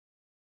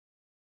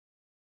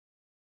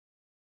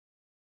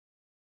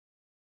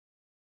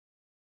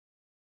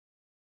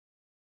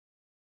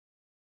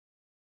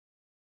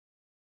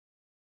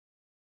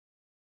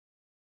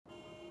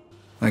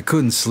I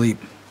couldn't sleep.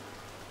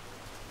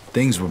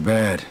 Things were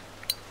bad,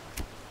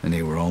 and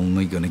they were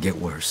only gonna get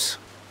worse.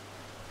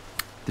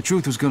 The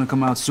truth was gonna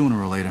come out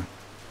sooner or later.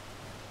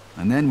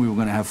 And then we were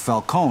gonna have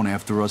Falcone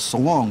after us,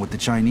 along with the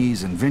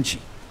Chinese and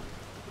Vinci.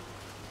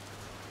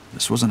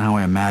 This wasn't how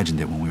I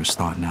imagined it when we were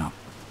starting out.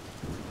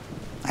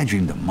 I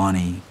dreamed of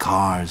money,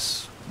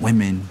 cars,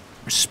 women,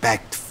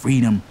 respect,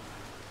 freedom.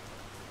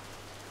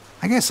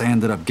 I guess I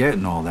ended up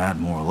getting all that,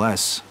 more or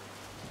less.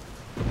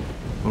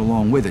 But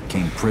along with it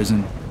came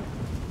prison,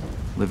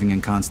 living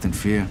in constant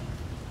fear,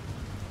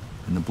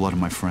 and the blood of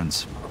my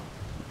friends.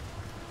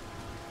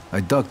 I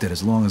ducked it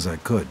as long as I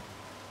could,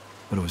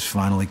 but it was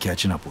finally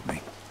catching up with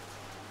me.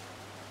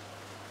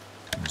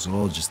 It was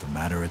all just a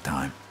matter of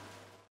time.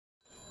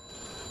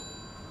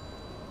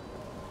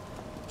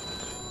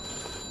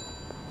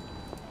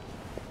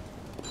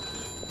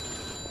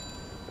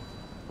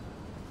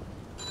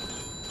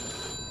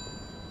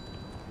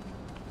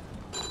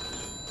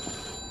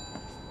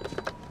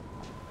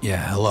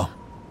 Yeah, hello.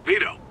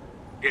 Vito.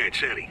 Yeah,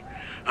 it's Eddie.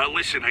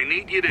 Listen, I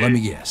need you to... Let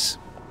me guess.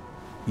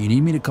 You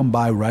need me to come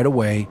by right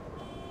away,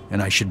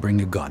 and I should bring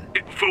a gun.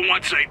 For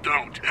once, I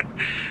don't.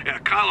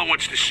 Carlo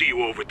wants to see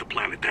you over at the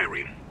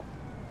planetarium.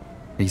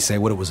 Did he say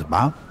what it was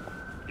about?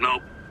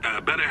 Nope.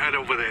 Better head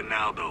over there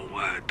now, though.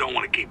 Don't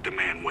want to keep the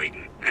man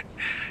waiting.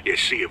 Yeah,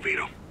 see you,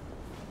 Vito.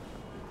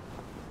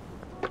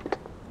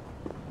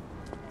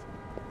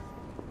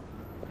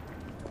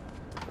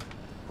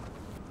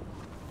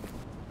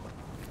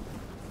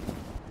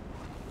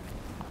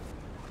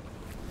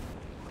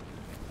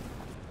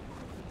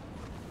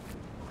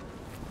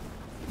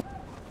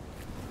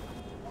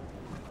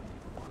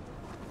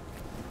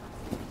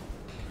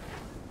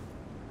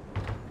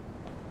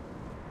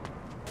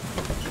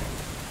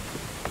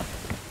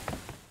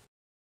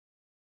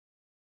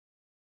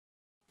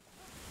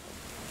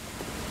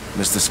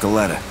 Mr.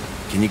 Scaletta,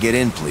 can you get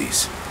in,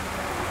 please?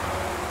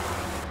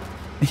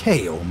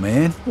 Hey, old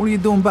man. What are you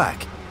doing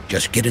back?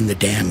 Just get in the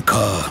damn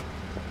car.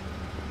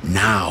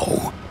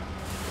 Now.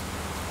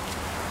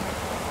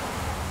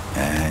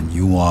 And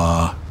you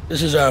are...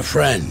 This is our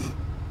friend,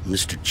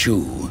 Mr.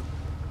 Chu.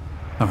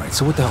 Alright,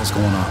 so what the hell's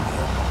going on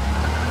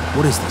here?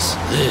 What is this?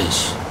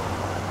 This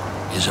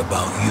is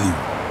about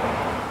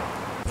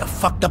you. You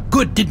fucked up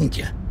good, didn't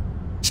you?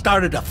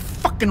 Started a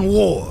fucking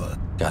war.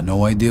 Got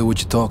no idea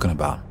what you're talking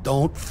about.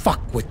 Don't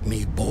fuck with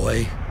me,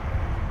 boy.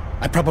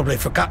 I've probably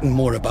forgotten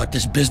more about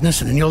this business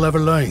than you'll ever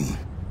learn.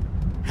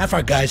 Half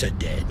our guys are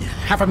dead,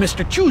 half of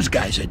Mr. Chu's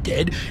guys are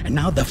dead, and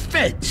now the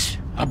feds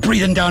are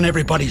breathing down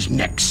everybody's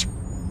necks.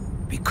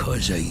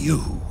 Because of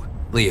you.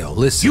 Leo,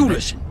 listen. You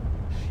listen.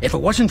 If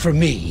it wasn't for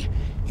me,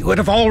 you would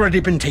have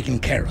already been taken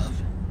care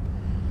of.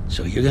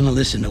 So you're gonna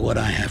listen to what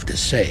I have to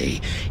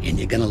say, and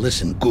you're gonna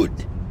listen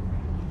good.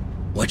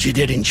 What you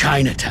did in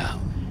Chinatown,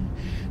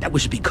 that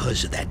was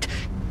because of that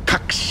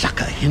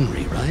cocksucker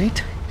Henry,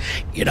 right?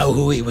 You know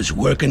who he was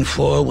working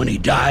for when he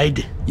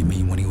died? You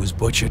mean when he was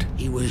butchered?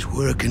 He was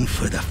working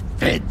for the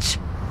feds.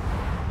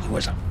 He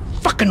was a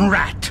fucking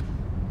rat.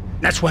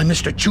 That's why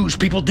Mr. Chu's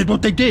people did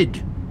what they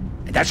did.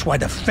 And that's why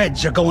the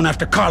feds are going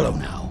after Carlo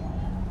now.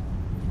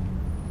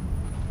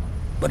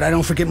 But I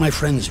don't forget my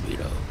friends,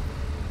 Vito.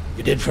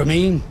 You did for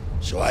me,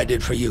 so I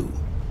did for you.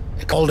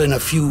 I called in a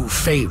few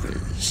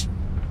favors.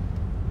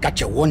 Got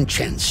you one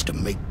chance to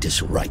make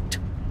this right.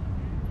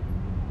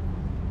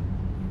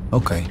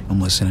 Okay, I'm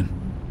listening.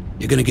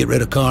 You're gonna get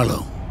rid of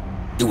Carlo.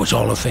 Do us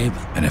all a favor.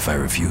 And if I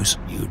refuse?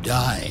 You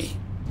die.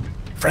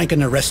 Frank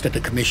and the rest of the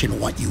commission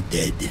want you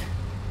dead.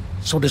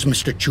 So does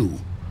Mr. Chu.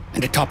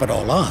 And to top it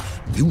all off,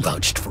 you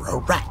vouched for a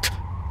rat.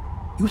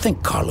 You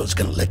think Carlo's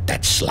gonna let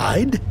that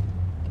slide?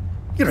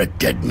 You're a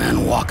dead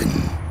man walking.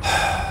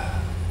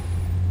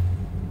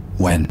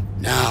 When?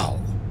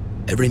 Now.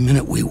 Every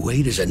minute we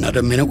wait is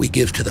another minute we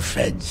give to the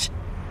feds.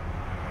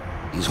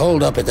 He's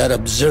holed up at that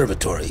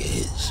observatory of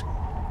his.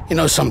 You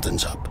know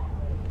something's up.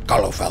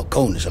 Carlo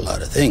Falcone is a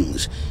lot of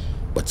things,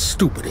 but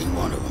stupid ain't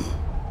one of them.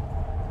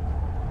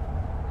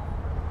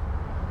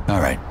 All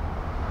right.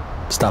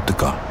 Stop the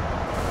car.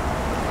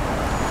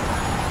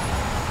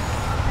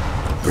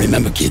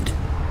 Remember, kid,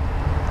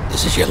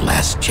 this is your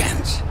last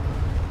chance.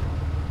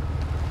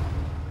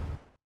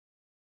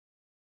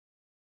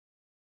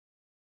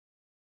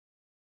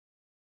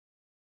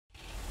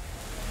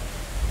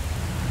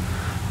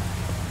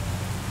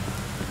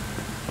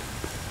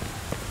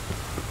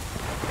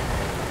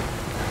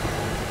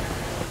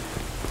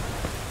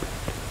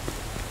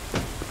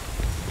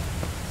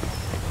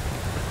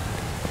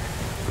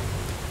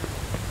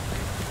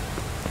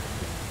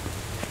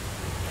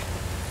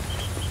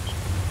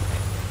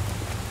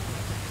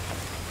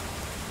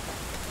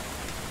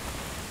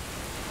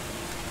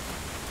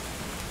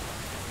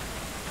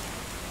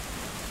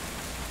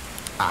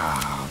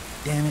 Ah,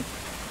 damn it.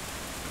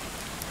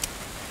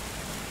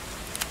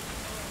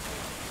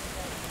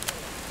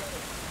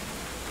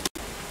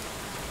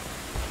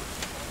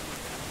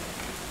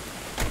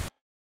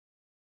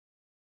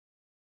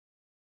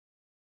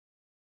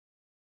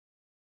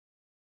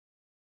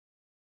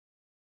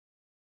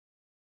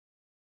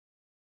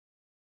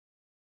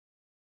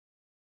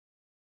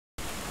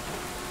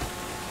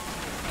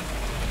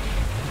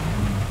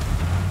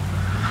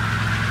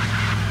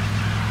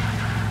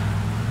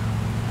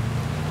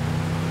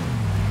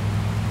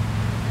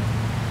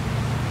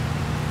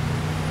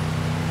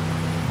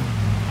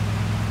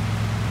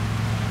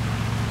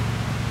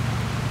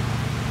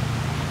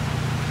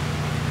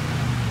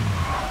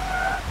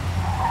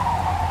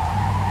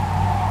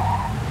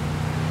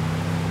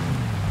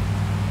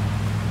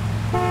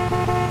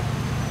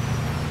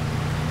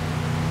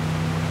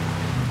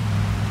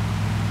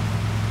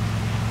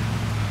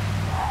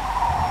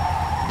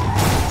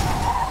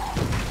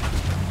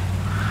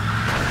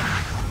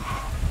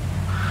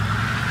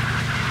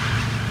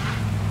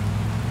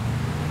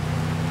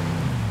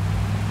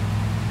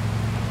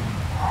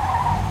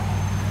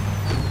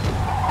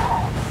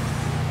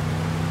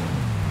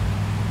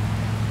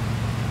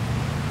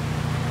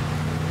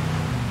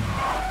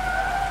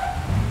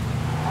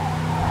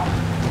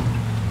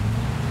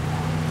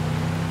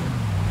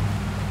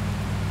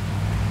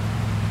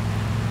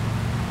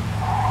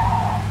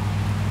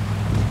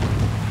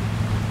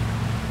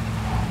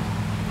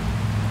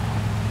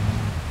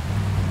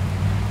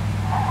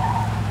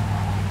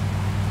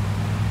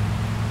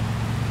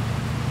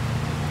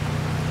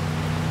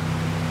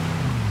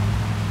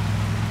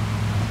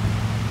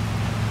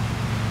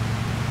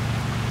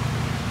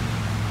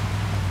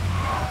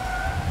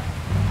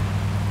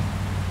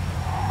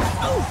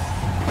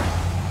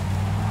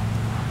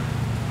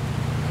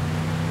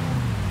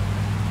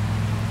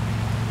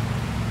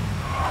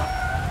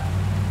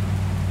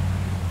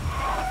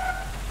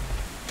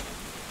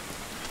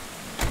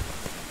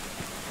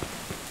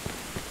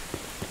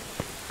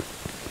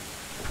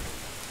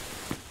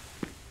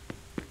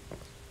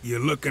 You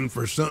looking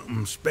for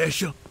something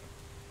special?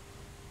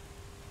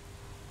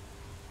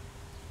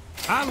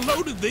 I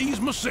loaded these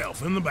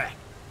myself in the back.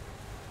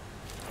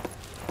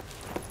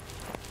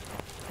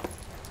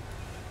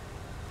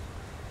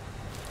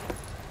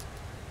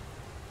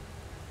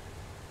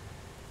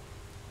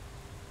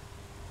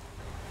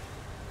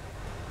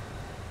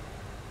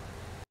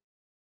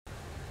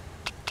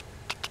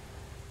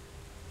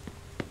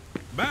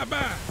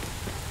 Bye-bye.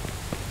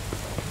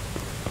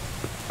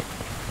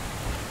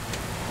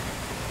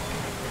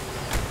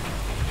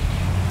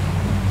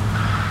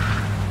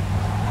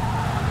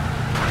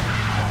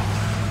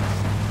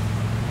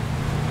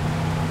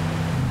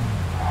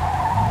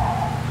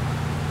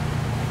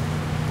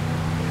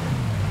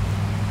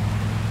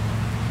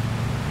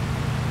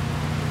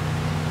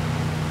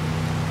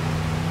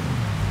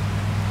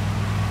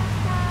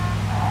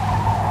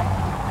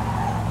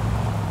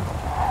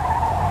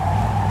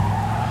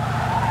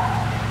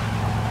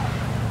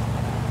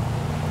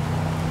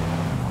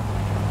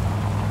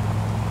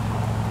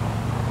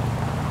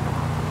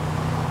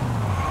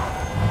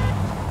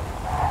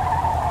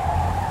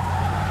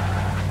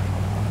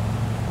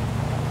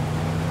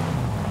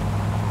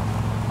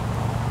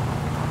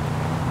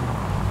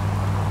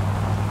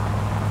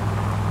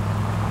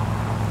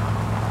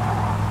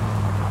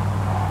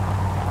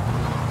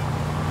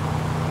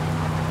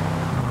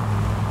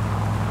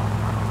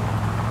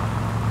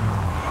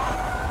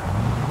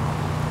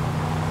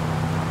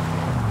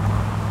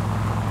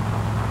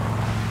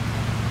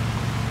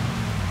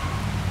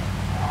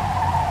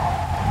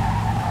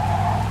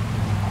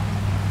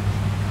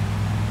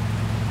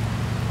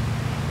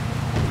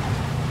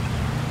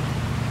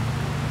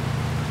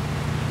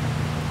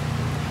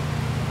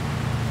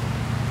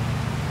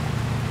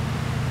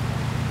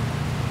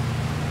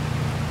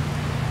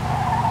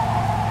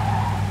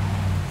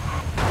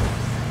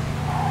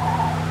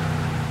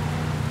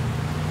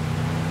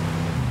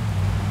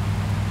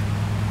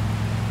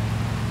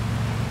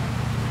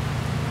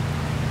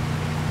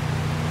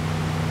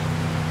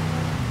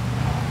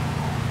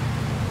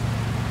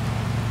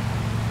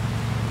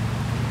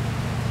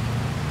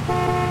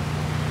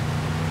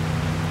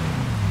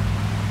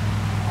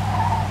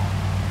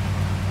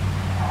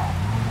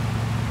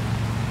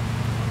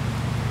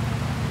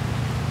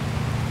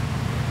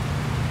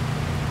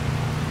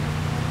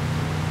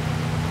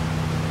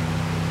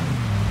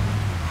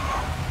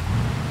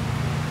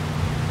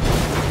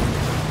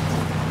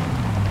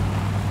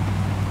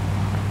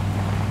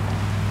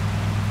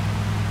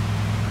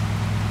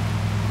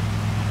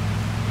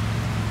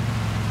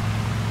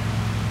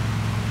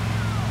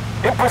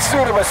 In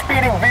pursuit of a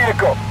speeding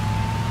vehicle.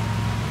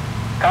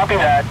 Copy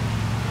that.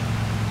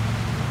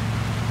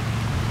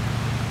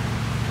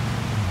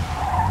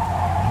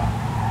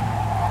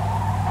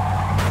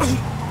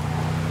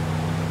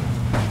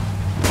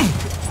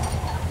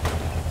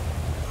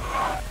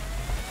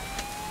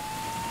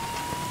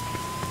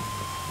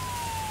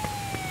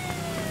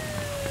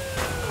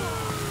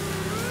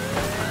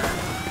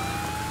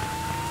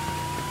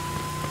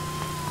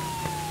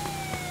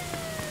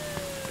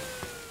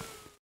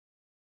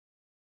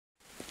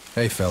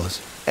 Hey, fellas.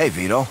 Hey,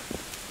 Vito.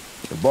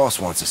 The boss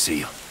wants to see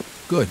you.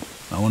 Good.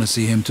 I want to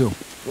see him, too.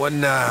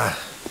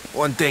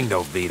 One thing,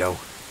 though, Vito.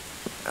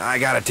 I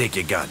gotta take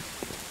your gun.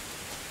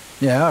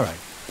 Yeah, all right.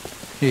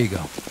 Here you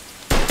go.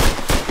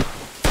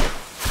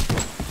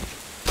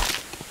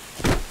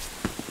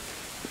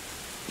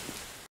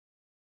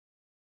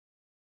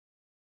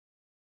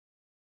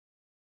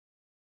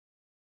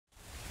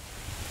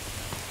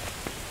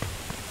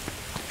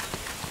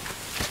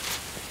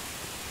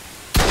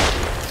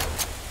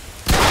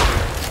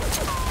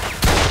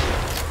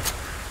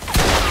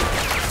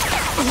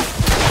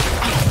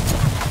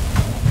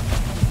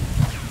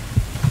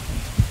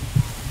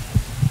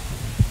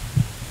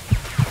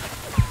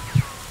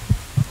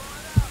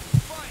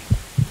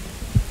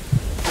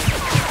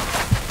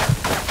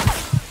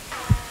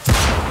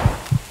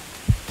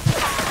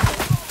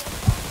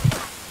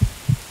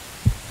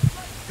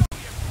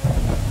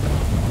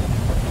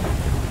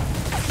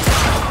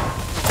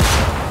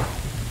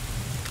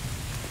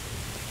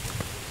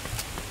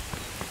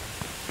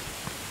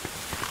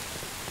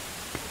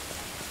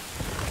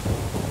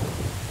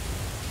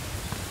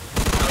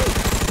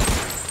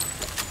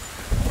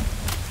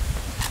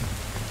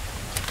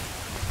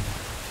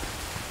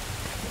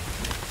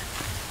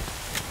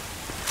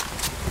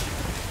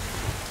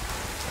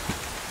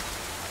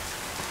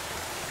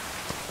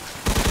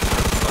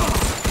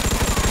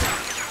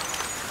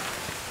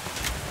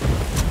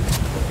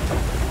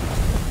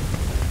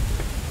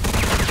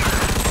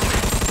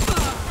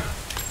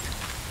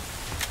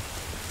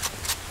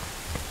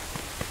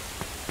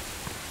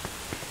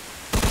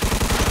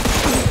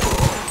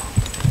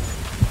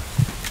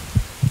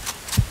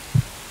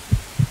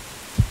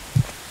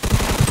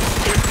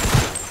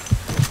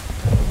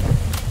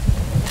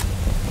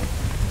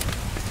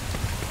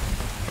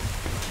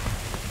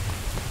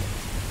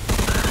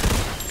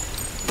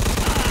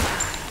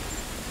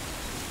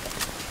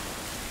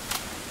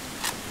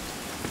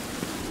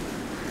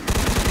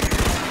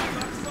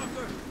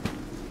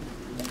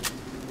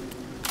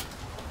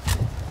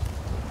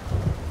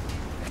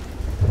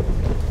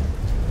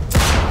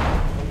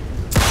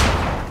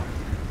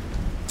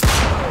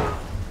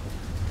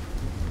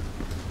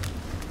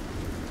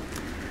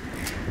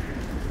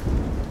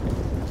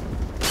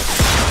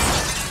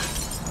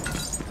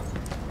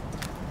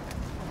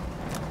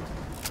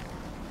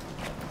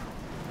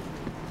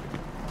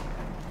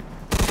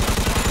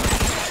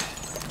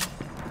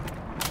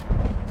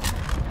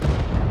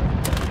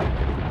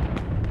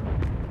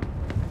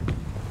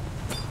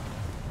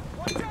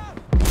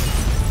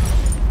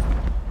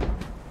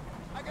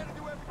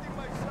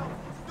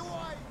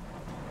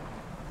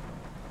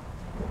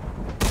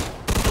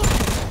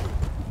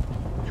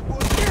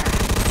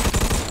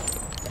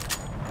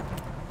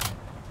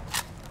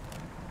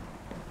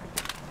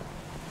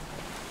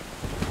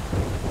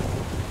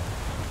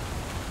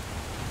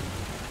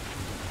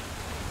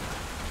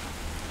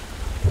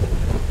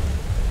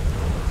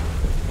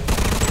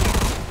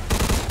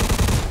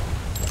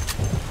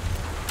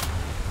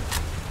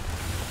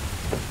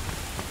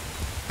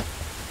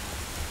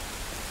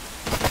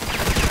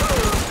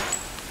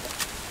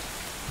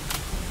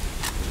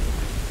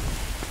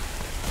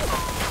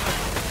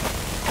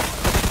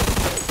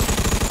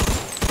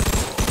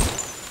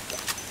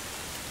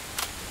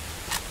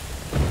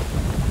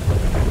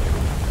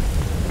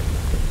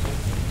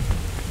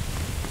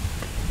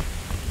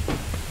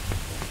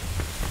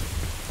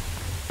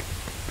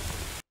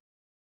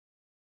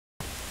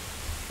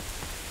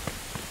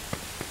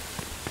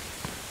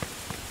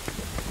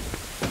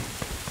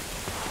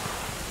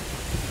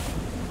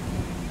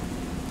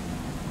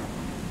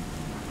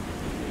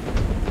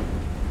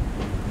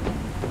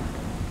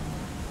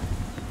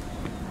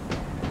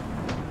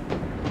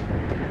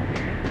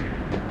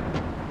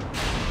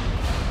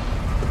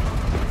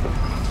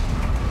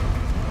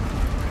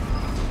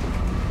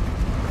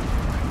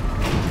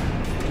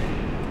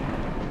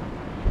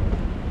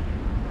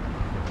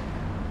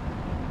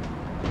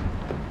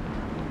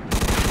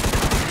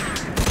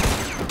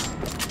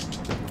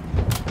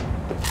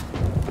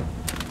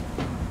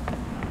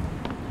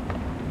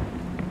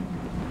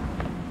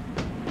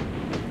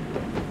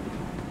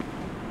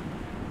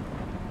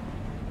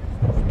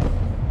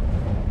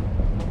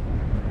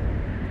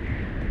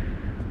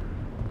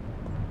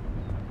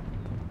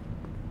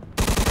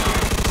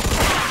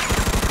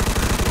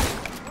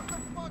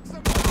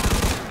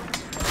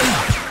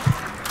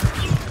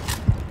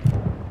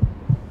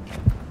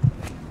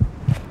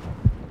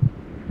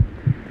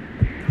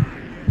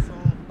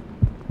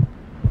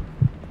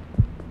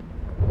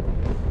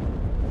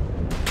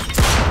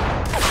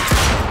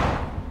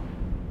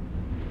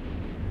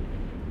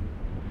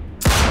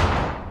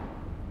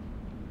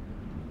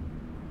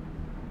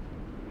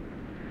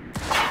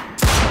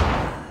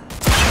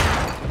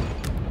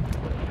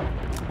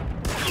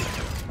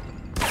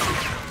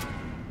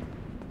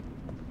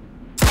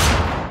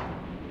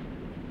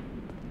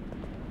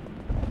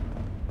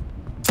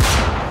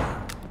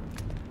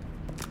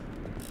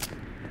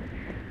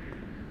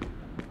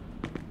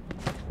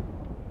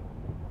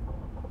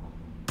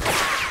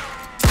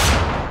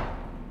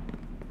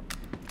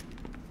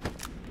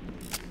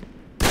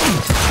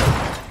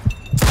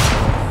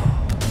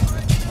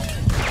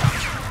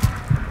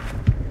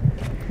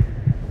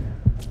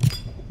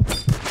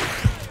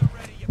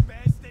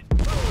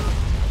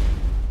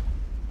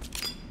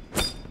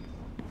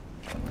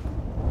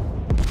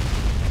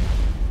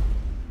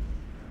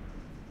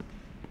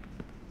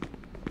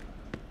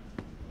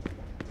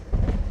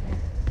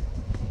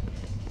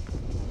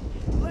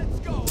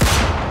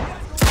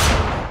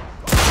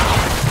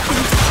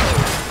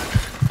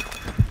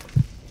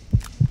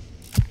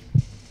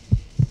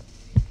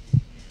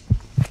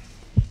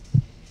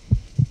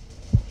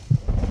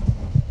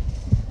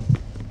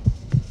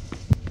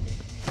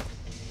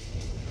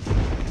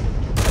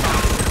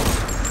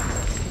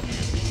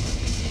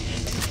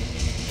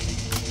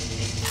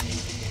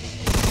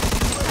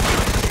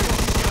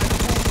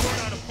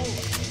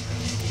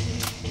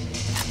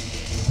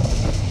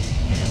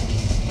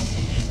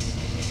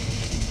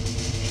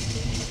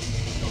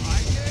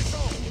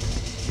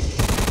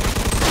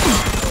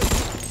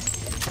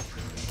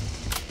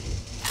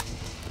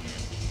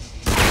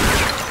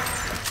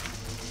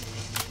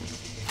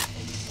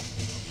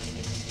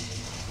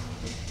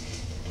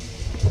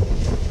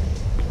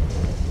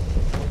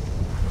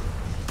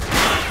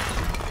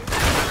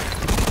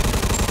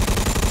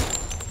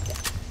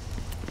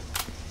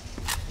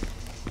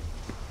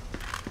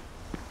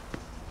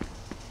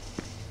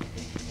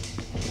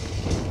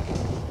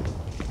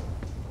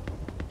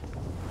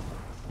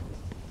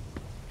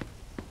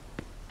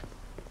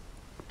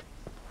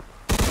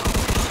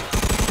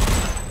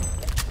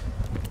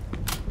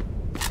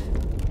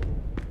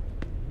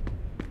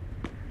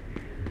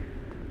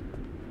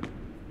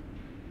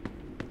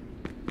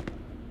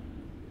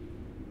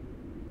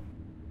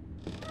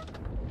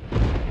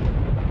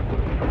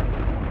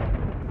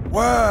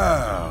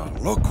 Well,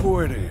 look who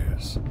it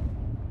is.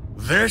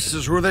 This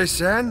is who they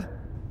send?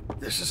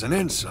 This is an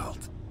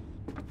insult.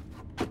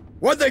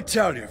 What'd they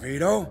tell you,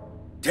 Vito?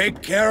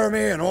 Take care of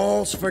me and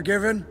all's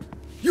forgiven?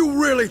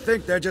 You really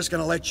think they're just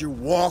gonna let you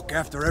walk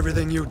after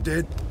everything you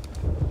did?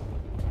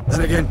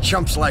 Then again,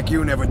 chumps like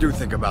you never do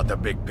think about the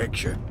big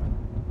picture.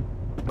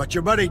 But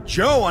your buddy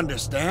Joe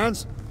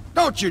understands,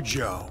 don't you,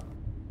 Joe?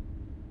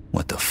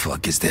 What the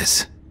fuck is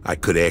this? I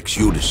could ask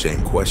you the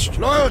same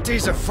question.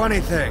 Loyalty's a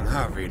funny thing,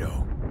 huh,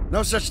 Vito?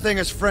 No such thing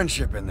as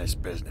friendship in this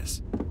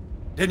business.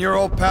 Didn't your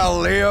old pal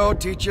Leo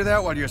teach you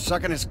that while you're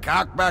sucking his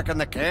cock back in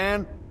the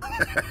can?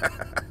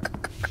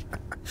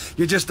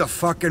 You're just a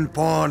fucking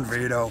pawn,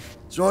 Vito.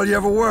 It's all you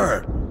ever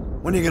were.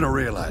 When are you gonna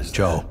realize that?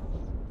 Joe,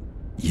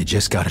 you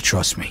just gotta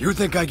trust me. You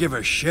think I give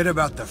a shit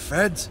about the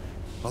feds?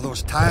 All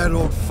those tired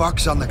old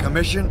fucks on the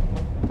commission?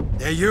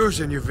 They're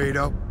using you,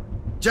 Vito.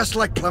 Just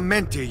like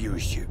Clemente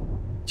used you.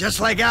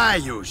 Just like I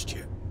used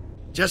you.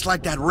 Just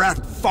like that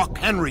rat fuck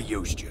Henry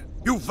used you.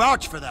 You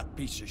vouched for that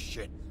piece of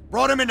shit.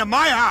 Brought him into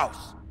my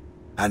house.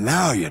 And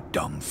now, you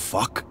dumb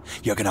fuck,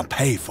 you're gonna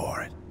pay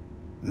for it.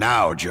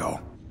 Now, Joe.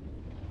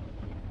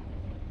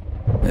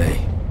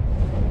 Hey,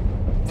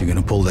 if you're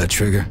gonna pull that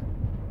trigger,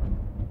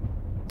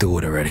 do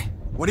it already.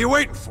 What are you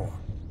waiting for?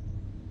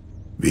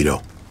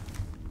 Vito.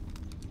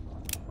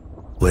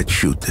 Let's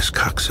shoot this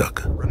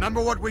cocksucker.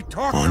 Remember what we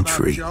talked On about,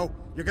 three. Joe?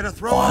 You're gonna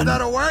throw all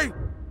that away?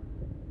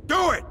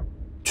 Do it!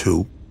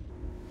 2.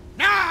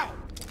 Now!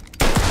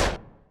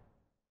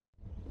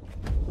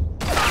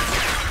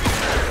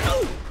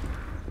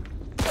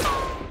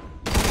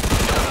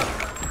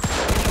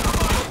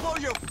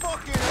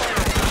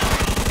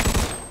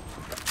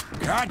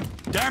 God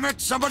damn it!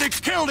 Somebody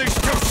kill these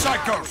two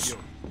psychos!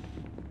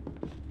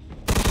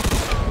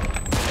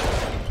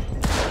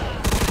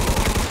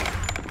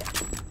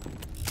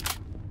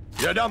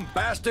 You dumb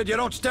bastard, you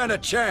don't stand a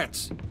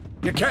chance.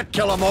 You can't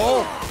kill them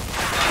all.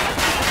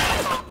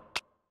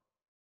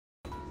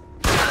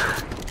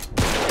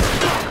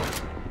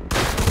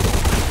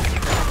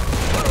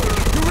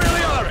 You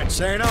really are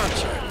insane,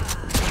 aren't you?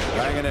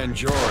 I'm gonna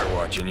enjoy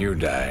watching you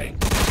die.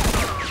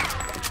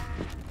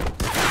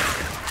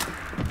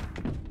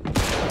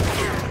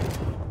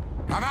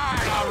 Come on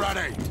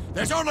already!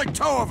 There's only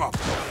 2 of them!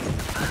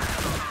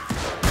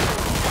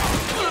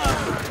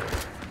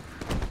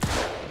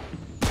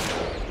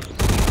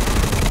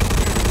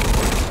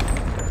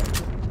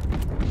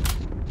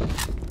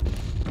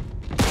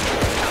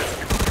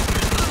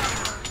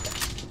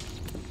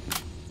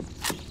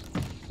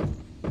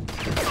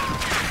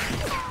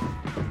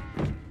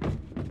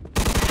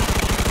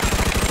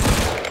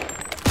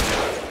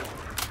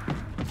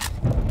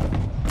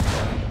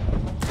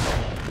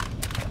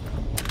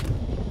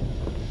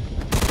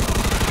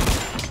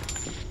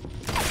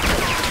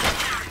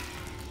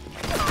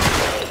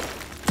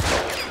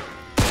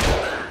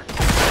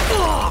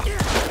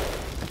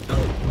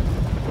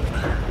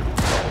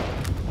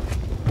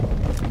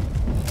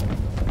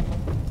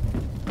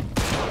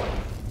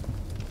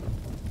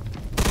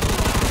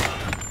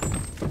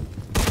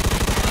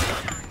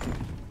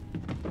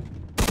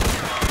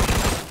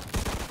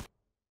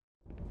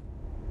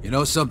 You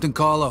know something,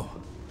 Carlo?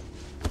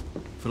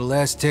 For the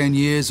last 10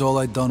 years, all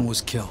I done was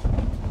kill.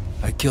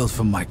 I killed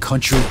for my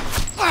country.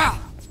 I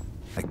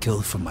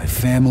killed for my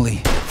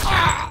family.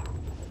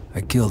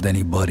 I killed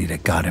anybody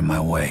that got in my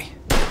way.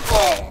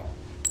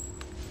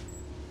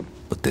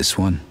 But this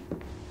one's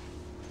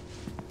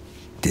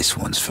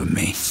for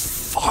me.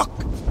 Fuck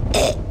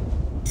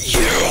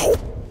you.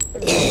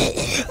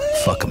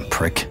 Fucking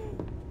prick.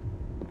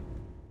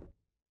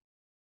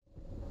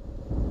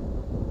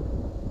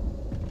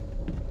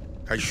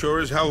 I sure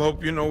as hell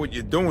hope you know what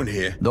you're doing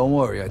here. Don't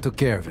worry, I took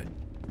care of it.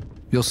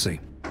 You'll see.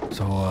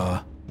 So,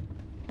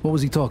 what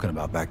was he talking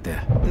about back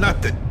there?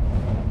 Nothing.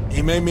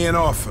 He made me an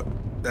offer,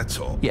 that's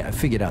all. Yeah, I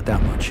figured out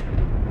that much.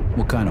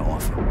 What kind of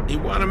offer? He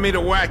wanted me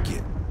to whack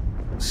it.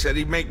 Said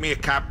he'd make me a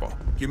capo.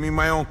 Give me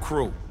my own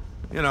crew.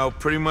 You know,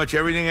 pretty much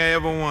everything I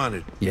ever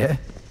wanted. Yeah?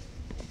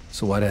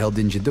 So why the hell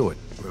didn't you do it?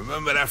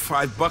 Remember that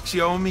 $5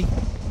 you owe me?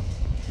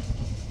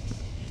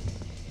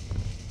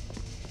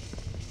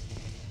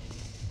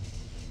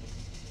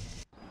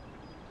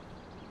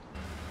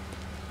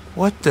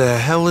 What the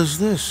hell is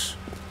this?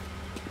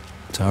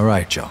 It's all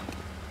right, Joe.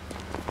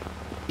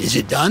 Is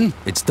it done?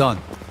 It's done.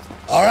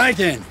 All right,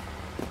 then.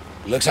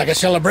 Looks like a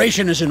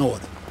celebration is in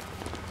order.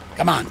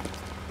 Come on,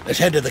 let's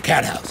head to the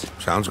cat house.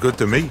 Sounds good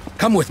to me.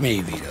 Come with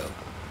me, Vito.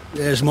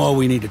 There's more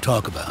we need to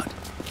talk about.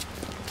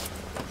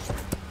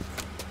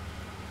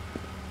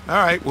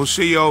 All right, we'll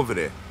see you over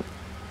there.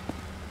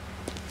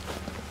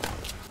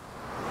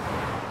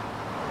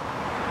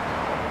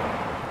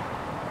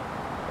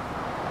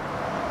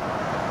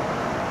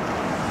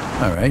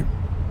 All right.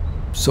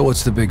 So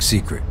what's the big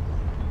secret?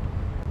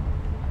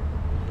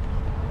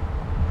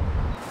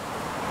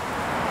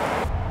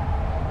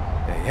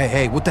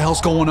 Hey, what the hell's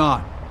going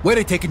on? Where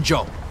they taking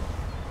Joe?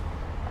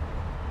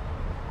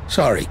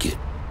 Sorry, kid.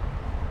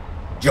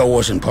 Joe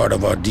wasn't part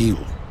of our deal.